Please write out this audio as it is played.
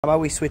How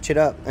about we switch it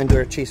up and do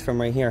our chase from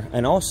right here,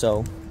 and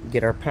also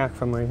get our pack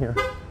from right here.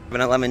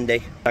 7-Eleven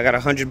day. I got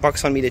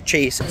 $100 on me to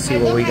chase. Let's see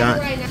what we got.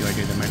 Do I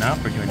do the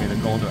Moneyback or do I do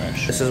the Gold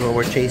Rush? This is what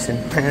we're chasing.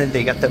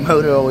 They got the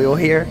motor oil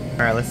here. All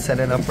right, let's set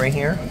it up right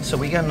here. So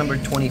we got number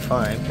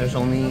 25. There's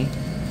only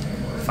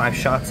 5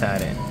 shots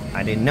at it.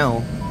 I didn't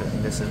know.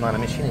 This is not a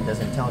machine. It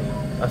doesn't tell you.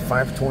 A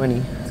 520.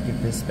 Let's get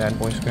this bad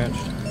boy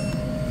scratched.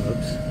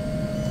 Oops.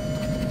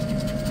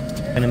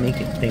 Gonna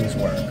make it things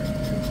work.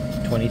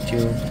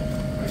 22,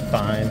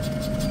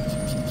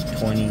 5,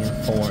 20,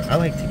 and 4. I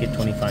like to get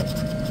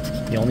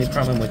 25. The only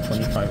problem with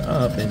 25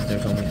 up is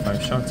there's only 5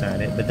 shots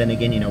at it. But then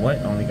again, you know what?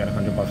 I only got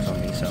 $100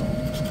 on me, so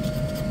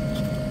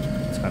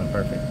it's kind of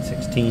perfect.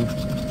 16.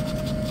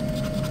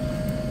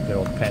 Good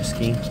old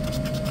pesky.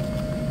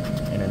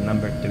 And a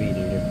number 3, dude.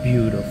 A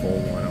beautiful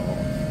one all.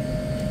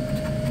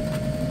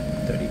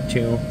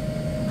 32.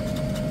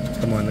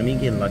 Come on, let me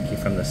get lucky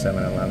from the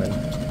 7-Eleven.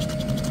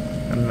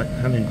 I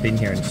haven't been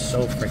here in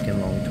so freaking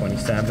long.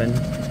 27.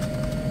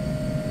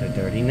 The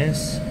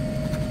dirtiness.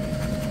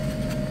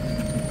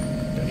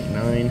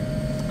 39.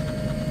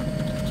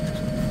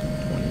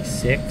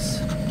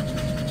 26.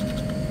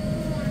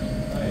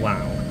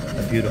 Wow.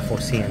 A beautiful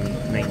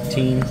CME.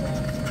 19.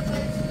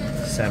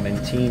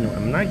 17.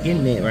 I'm not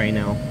getting it right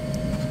now.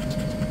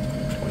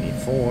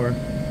 24.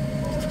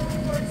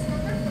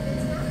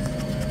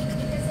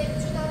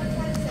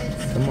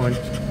 Come on.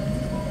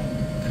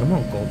 Come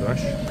on, Gold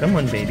Rush. Come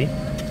on, baby.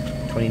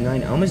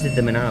 29. I almost did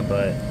the Moneyback,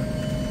 but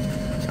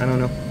I don't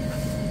know.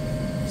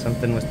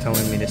 Something was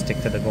telling me to stick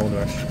to the Gold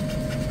Rush.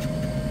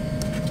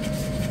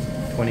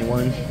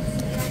 21.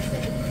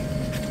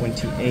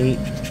 28.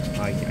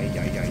 Ay.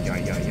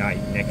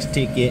 Next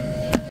ticket.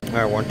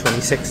 Alright, we're on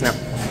 26 now.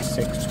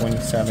 6,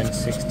 27,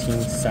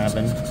 16,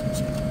 7.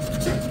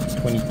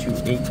 22,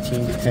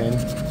 18, 10.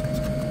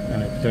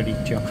 And a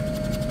 32.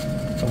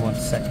 Come on,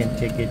 second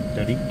ticket,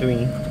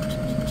 33,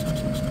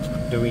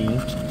 3,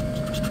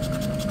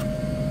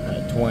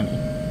 20.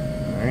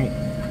 Alright.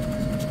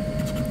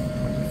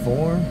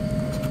 24.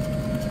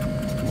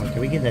 Come on, can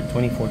we get that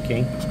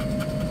 24K?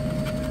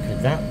 Could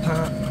that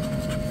pop?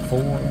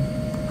 4.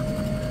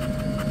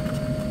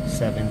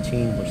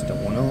 17, we're still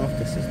 1 off.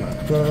 This is not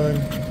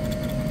good.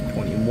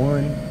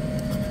 21.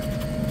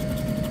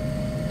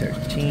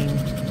 13.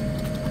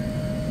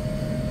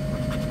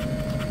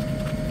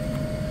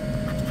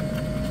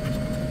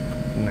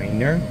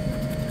 9er.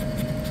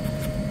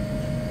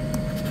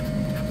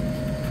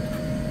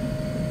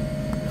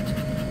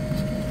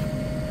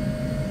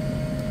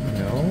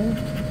 No.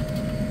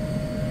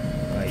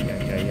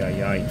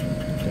 Ay.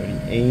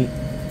 38.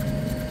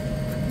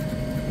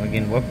 We're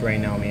getting whooped right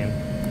now, man.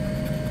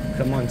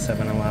 Come on,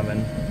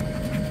 7-Eleven.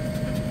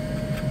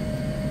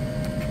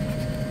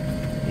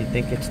 You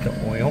think it's the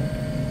oil?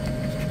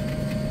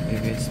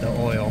 Maybe it's the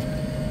oil.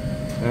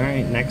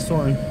 Alright, next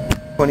one.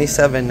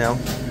 27 now.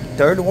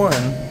 Third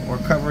one, we're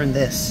covering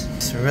this.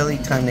 It's really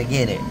time to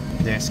get it.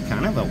 There's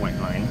kind of a white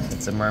line.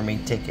 It's a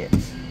mermaid ticket.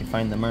 You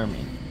find the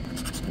mermaid.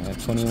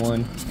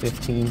 21,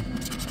 15,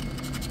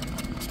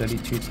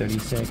 32,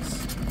 36.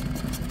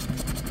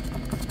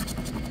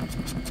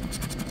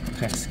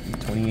 Pesky,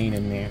 28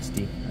 and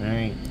nasty.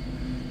 Alright.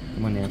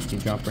 Come on, nasty.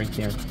 Drop right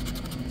there.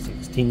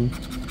 16.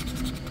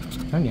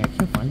 Tony, I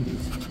can't find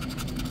these.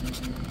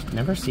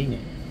 Never seen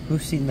it.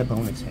 Who's seen the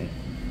bonus hit?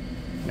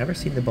 Never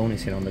seen the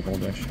bonus hit on the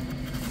Gold Rush.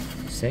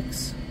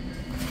 6,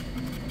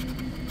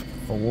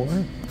 4,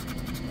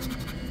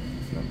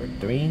 number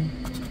 3,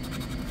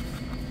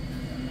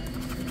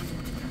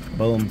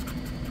 boom,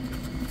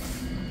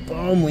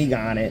 boom, we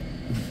got it,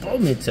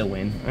 boom, it's a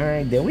win. All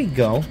right, there we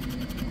go.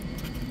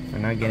 We're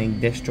not getting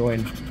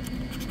destroyed.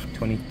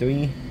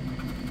 23,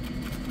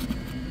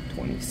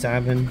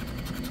 27,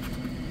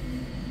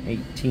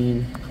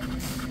 18.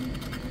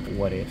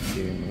 What if,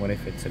 dude? What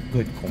if it's a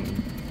good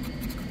coin?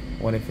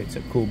 What if it's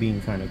a cool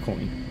bean kind of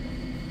coin?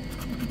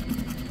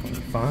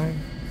 25.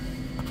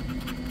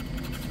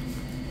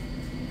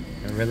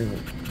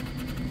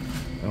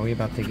 Are we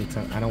about to get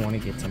some? I don't want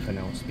to get something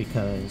else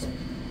because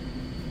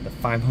the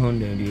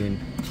 500, dude,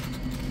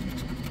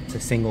 it's a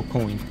single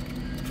coin.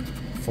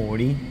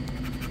 40.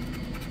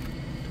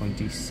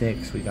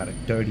 26. We got a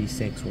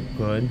 36. We're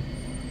good.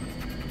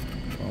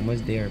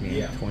 Almost there, man.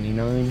 Yeah.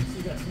 29.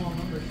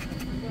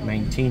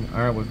 19.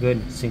 Alright, we're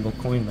good. Single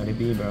coin. Let it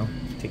be, bro.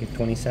 Ticket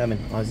 27.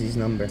 Aussie's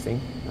number. See?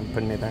 I'm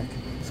putting it back.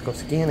 Let's go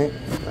scan it.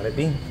 Let it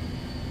be.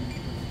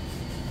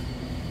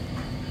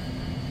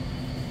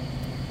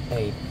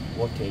 Hey,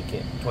 we'll take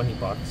it. 20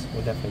 bucks.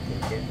 We'll definitely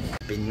take it.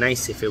 It'd be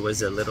nice if it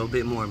was a little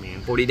bit more,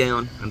 man. 40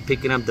 down. I'm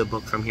picking up the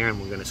book from here and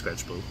we're gonna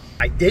scratch blue.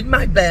 I did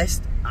my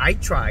best. I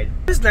tried.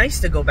 It was nice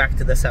to go back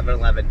to the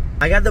 7-Eleven.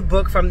 I got the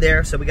book from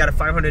there, so we got a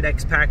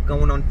 500X pack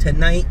going on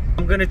tonight.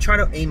 I'm gonna try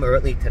to aim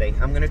early today.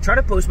 I'm gonna try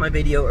to post my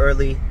video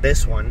early,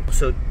 this one,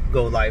 so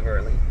go live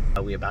early.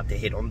 We about to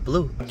hit on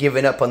blue. I'm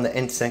giving up on the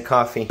instant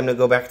coffee. I'm gonna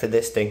go back to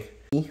this thing.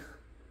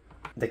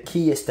 The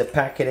key is to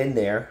pack it in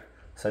there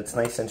so it's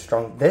nice and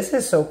strong. This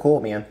is so cool,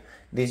 man.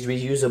 These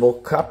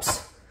reusable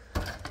cups.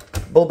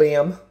 Boom,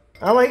 bam.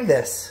 I like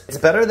this. It's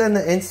better than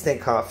the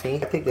instant coffee.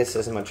 I think this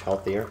is much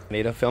healthier.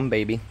 Tomato film,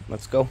 baby.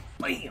 Let's go.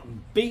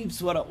 Bam,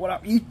 babes. What up? What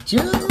up,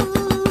 YouTube?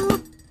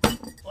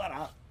 What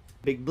up?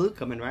 Big Blue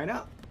coming right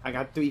up. I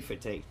got 3 for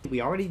take. We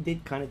already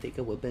did kind of take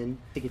a whipping.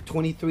 Ticket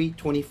 23,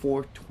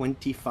 24,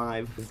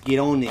 25. Let's get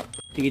on it.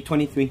 Ticket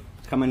 23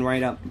 coming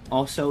right up.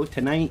 Also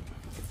tonight,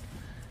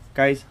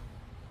 guys,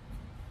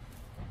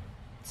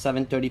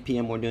 7:30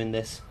 p.m. we're doing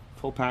this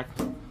full pack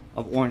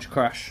of Orange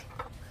Crush.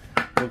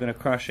 We're gonna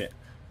crush it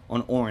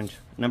on orange.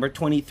 Number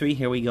 23.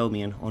 Here we go,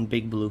 man. On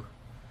Big Blue.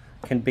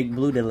 Can Big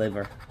Blue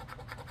deliver?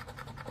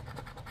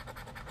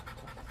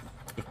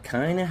 It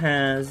kind of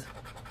has.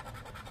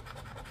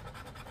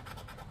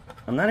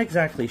 I'm not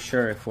exactly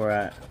sure if we're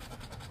at,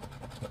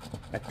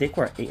 I think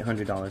we're at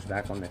 $800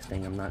 back on this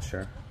thing. I'm not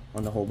sure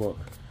on the whole book.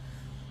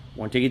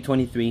 On ticket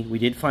 23, we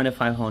did find a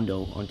 5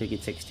 hondo on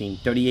ticket 16.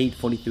 38,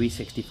 43,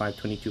 65,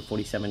 22,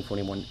 47,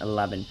 41,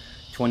 11,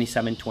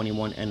 27,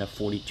 21, and a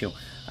 42.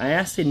 I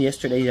asked in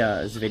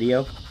yesterday's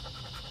video,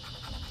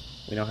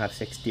 we don't have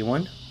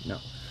 61? No.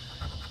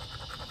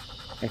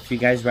 If you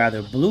guys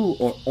rather blue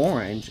or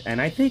orange, and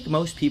I think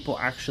most people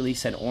actually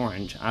said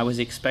orange. I was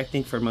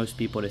expecting for most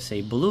people to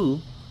say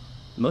blue.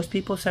 Most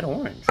people said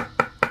orange.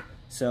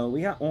 So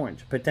we got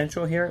orange.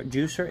 Potential here,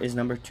 juicer is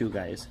number 2,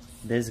 guys.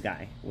 This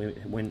guy. We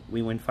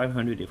win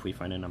 500 if we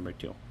find a number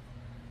 2.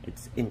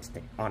 It's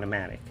instant,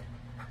 automatic.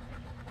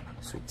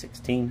 Sweet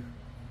 16.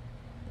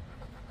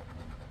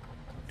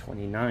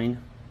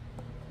 29.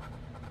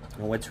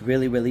 And what's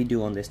really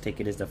due on this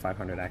ticket is the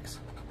 500X.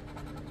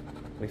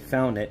 We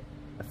found it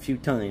a few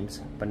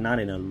times, but not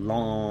in a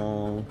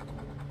long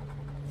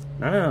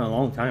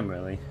time,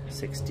 really.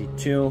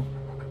 62.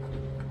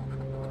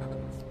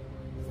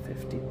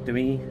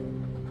 53.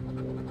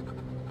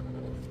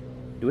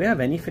 Do we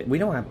have any? We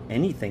don't have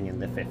anything in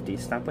the 50s.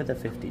 Stop with the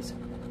 50s.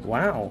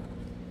 Wow.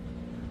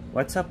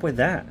 What's up with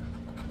that?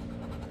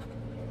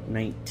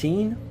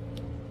 19.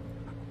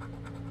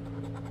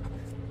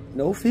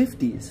 No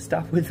 50s.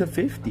 Stop with the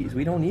 50s.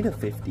 We don't need a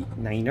 50.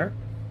 Niner.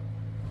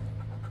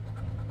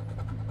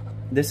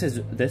 This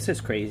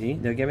is crazy.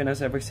 They're giving us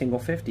every single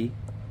 50.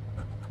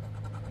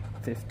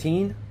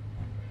 15.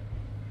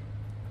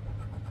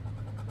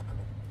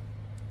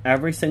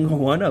 Every single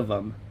one of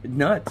them.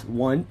 Nuts.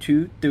 1,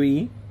 2,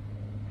 3.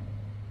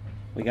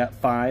 We got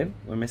 5.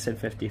 We're missing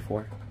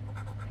 54.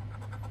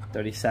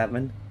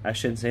 37. I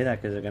shouldn't say that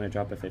because they're going to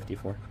drop a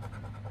 54.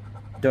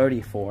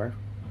 34.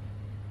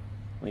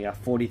 We got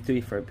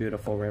 43 for a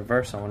beautiful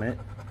reverse on it.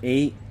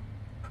 8.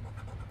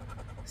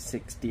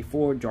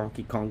 64.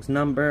 Donkey Kong's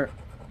number.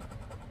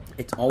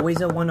 It's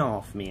always a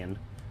one-off, man.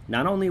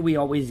 Not only we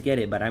always get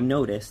it, but I've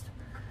noticed.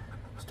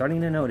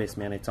 Starting to notice,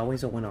 man. It's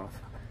always a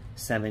one-off.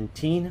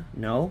 17.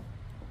 No.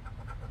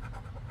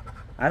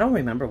 I don't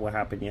remember what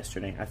happened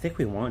yesterday. I think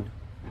we won.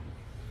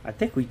 I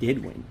think we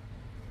did win.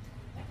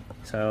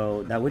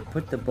 So that would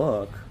put the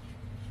book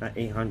at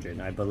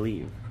 800, I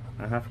believe.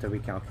 I have to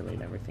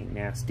recalculate everything.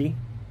 Nasty.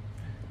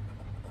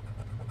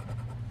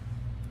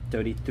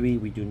 33.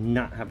 We do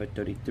not have a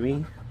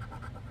 33.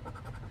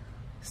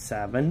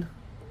 7.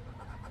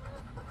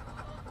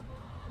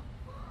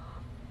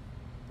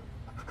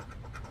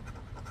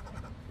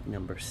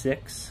 Number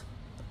 6.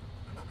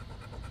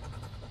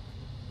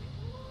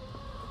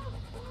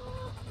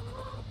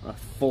 A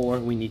 4.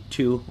 We need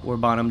 2. We're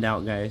bottomed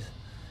out, guys.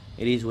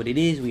 It is what it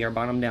is. We are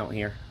bottomed out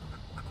here.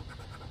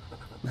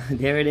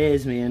 There it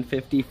is, man.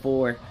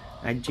 54.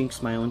 I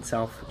jinxed my own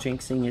self.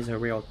 Jinxing is a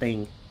real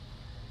thing.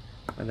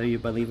 Whether you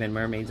believe in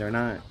mermaids or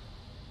not.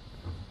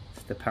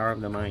 It's the power of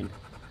the mind.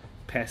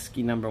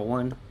 Pesky number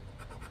 1.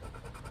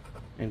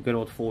 And good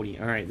old 40.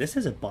 Alright, this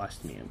is a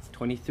bust, man.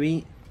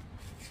 23.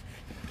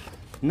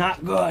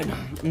 Not good.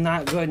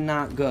 Not good,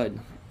 not good.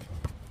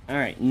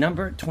 Alright,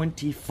 number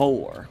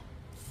 24.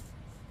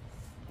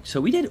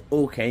 So we did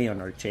okay on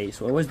our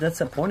chase. What was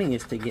disappointing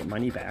is to get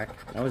money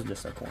back. That was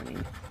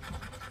disappointing.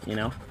 You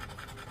know?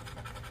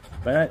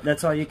 But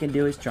that's all you can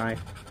do is try.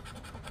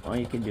 All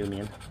you can do,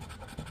 man.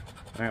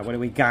 Alright, what do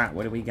we got?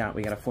 What do we got?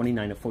 We got a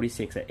 49, a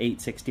 46, a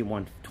 8,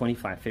 61,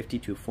 25,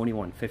 52,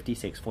 41,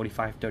 56,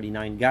 45,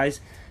 39.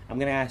 Guys, I'm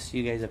going to ask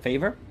you guys a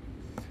favor.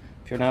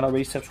 If you're not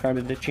already subscribed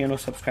to the channel,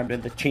 subscribe to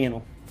the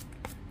channel.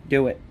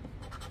 Do it.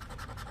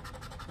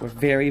 We're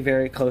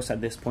very close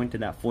at this point to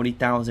that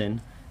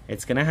 40,000.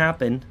 It's going to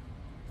happen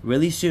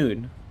really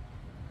soon.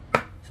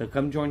 So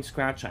come join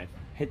Scratch Life.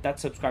 Hit that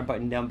subscribe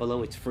button down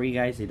below. It's free,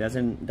 guys. It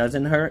doesn't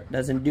hurt,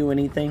 doesn't do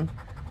anything.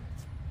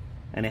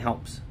 And it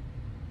helps.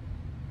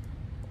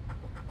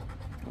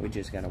 We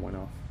just got a one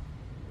off.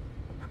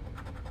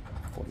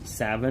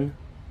 47.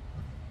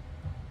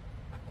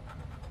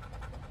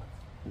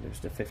 And there's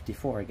the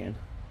 54 again.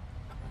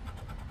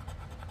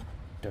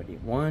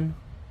 31.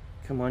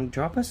 Come on,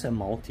 drop us a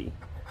multi.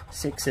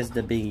 6 is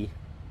the biggie.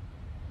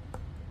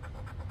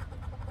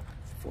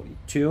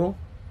 42.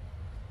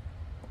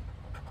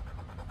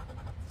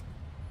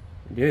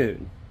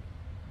 Dude,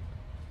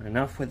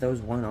 enough with those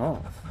one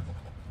off.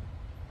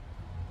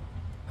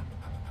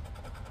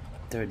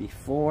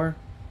 34.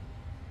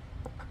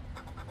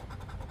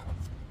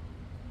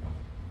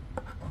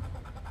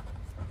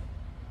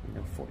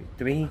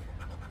 43,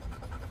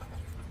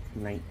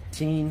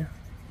 19.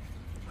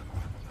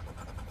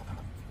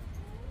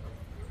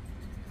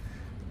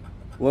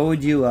 What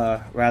would you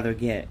rather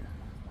get?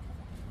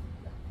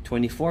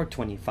 24,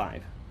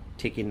 25,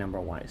 ticket number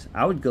wise?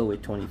 I would go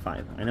with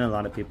 25. I know a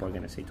lot of people are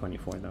going to say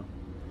 24 though.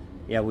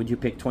 Yeah, would you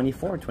pick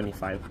 24 or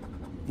 25?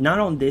 Not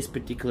on this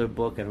particular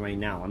book and right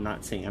now. I'm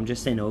not saying. I'm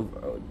just saying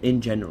over in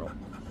general.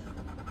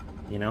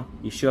 You know,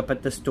 you show up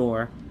at the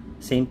store,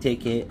 same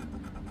ticket.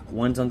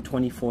 One's on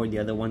 24, the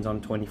other one's on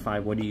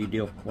 25. What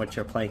do? What's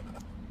your play?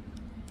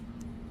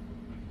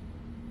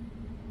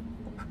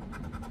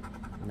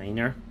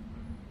 Niner.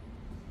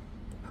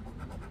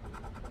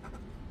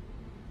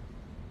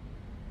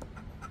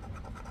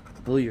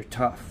 Blue, you're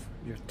tough.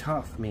 You're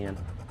tough, man.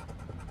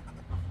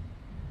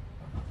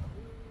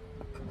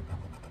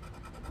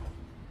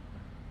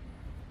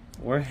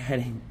 We're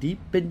heading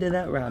deep into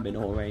that rabbit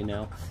hole right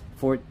now.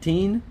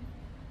 14.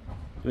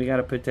 We got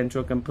a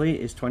potential complete.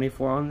 Is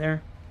 24 on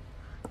there?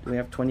 Do we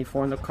have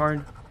 24 on the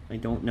card? I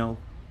don't know.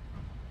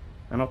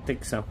 I don't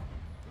think so.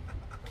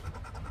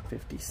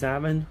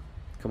 57.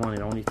 Come on,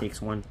 it only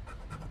takes one.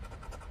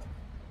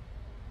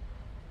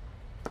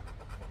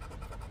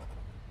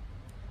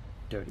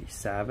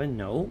 37.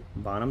 No.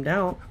 Bottomed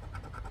out.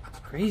 It's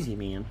crazy,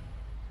 man.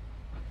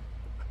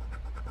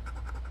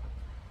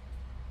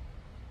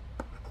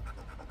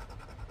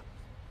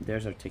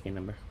 There's our ticket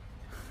number.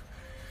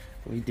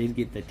 We did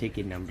get the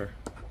ticket number.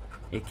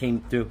 It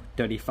came through.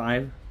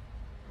 35.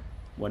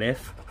 What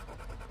if?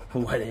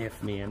 What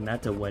if, man?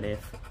 That's a what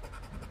if.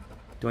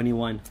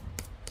 21.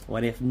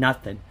 What if?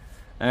 Nothing.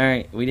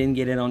 Alright, we didn't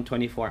get it on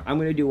 24. I'm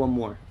going to do one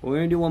more. We're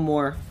going to do one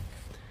more.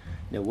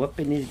 The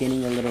whooping is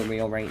getting a little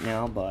real right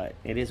now, but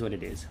it is what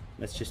it is.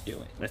 Let's just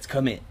do it. Let's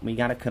commit. We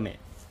got to commit.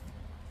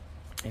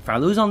 If I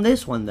lose on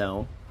this one,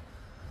 though,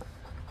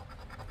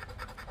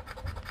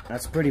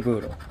 that's pretty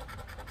brutal.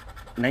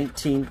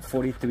 19,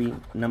 43,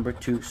 number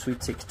 2,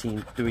 sweet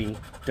 16, 3,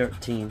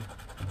 13,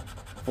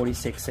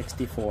 46,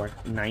 64,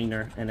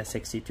 9er, and a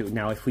 62.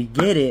 Now, if we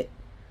get it,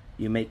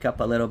 you make up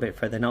a little bit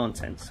for the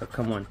nonsense. So,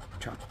 come on.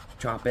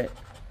 Drop it.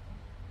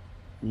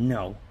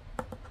 No.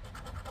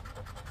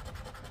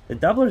 The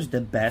doubler's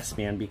the best,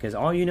 man, because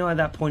all you know at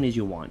that point is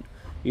you won.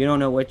 You don't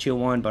know what you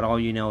won, but all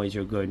you know is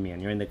you're good,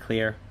 man. You're in the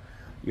clear.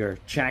 You're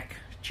check.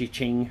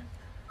 Chi-ching.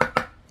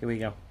 Here we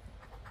go.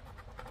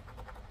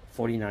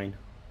 49.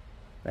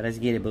 Let us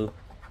get it, boo.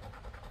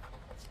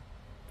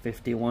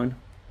 51.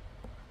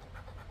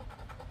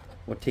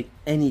 We'll take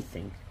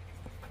anything.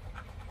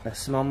 A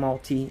small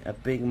multi, a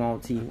big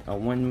multi, a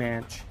one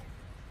match,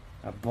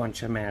 a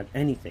bunch of match,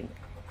 anything.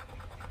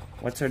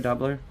 What's our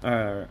doubler?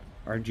 Our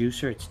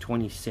juicer, it's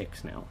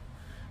 26 now.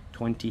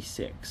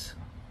 26.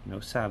 No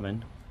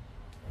 7.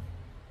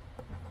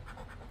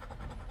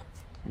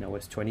 No,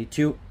 it's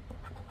 22.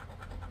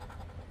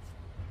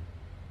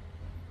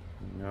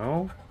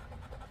 No.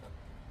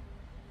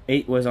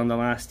 8 was on the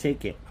last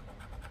ticket.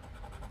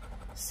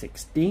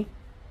 60.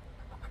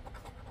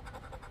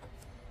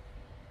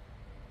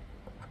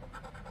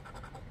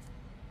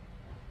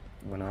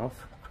 Went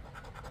off.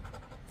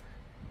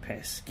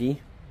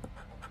 Pesky.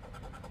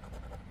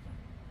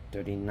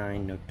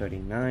 39, no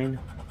 39.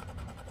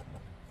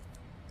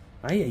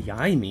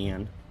 Ay,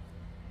 man.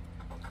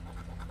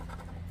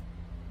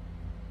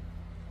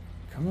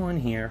 Come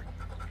on here.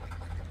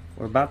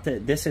 We're about to,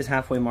 this is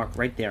halfway mark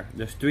right there.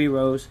 There's 3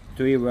 rows,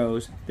 3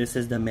 rows. This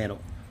is the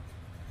middle.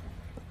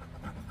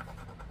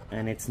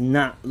 And it's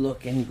not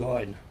looking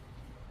good.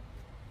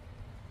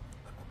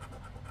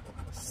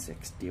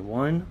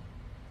 61.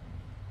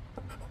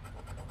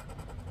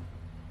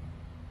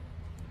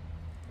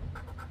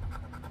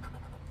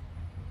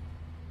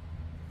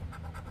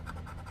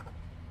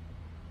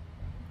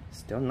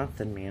 Still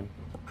nothing, man.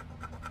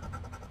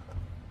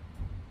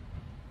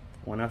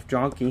 One off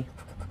jockey.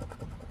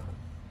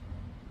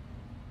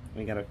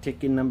 We got our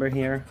ticket number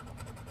here.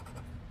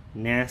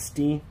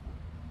 Nasty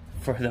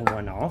for the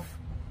one off.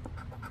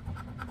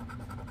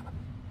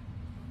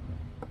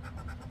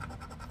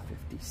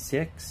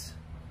 56.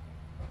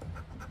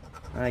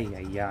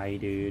 Ay,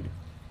 dude.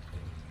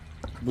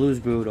 Blue's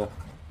brutal.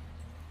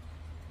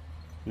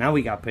 Now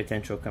we got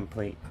potential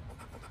complete.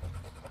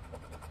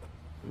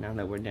 Now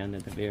that we're down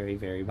at the very,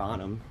 very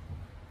bottom.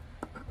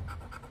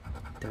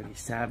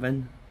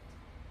 37.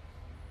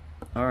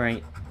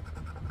 Alright.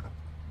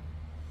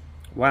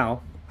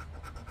 Wow.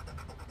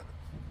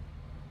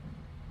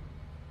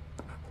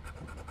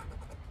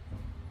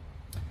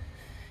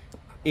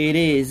 It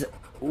is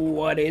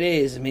what it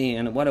is,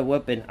 man. What a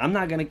whooping. I'm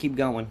not going to keep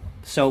going.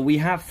 So we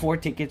have 4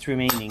 tickets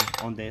remaining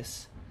on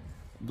this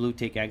blue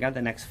ticket. I got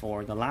the next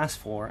 4, the last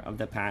 4 of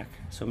the pack.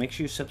 So make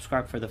sure you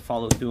subscribe for the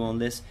follow through on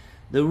this.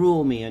 The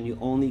rule, man, you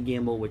only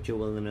gamble what you're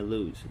willing to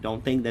lose.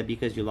 Don't think that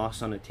because you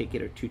lost on a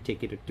ticket or 2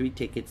 tickets or 3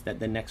 tickets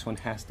that the next one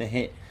has to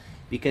hit.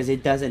 Because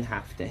it doesn't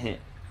have to hit.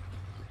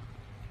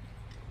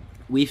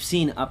 We've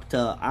seen up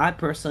to, I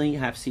personally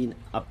have seen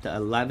up to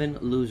 11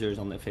 losers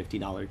on the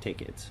 $50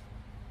 tickets.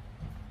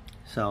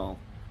 So,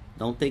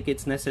 don't think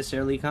it's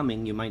necessarily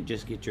coming. You might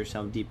just get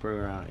yourself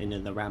deeper into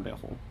the rabbit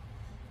hole.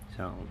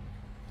 So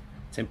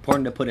it's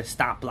important to put a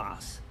stop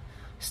loss.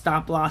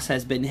 Stop loss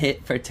has been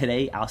hit for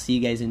today. I'll see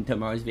you guys in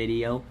tomorrow's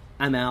video.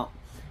 I'm out.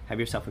 Have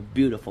yourself a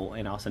beautiful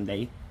and awesome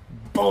day.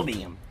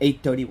 Boom!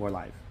 8:30 we're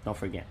live. Don't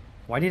forget.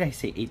 Why did I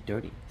say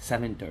 8:30?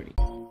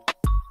 7:30.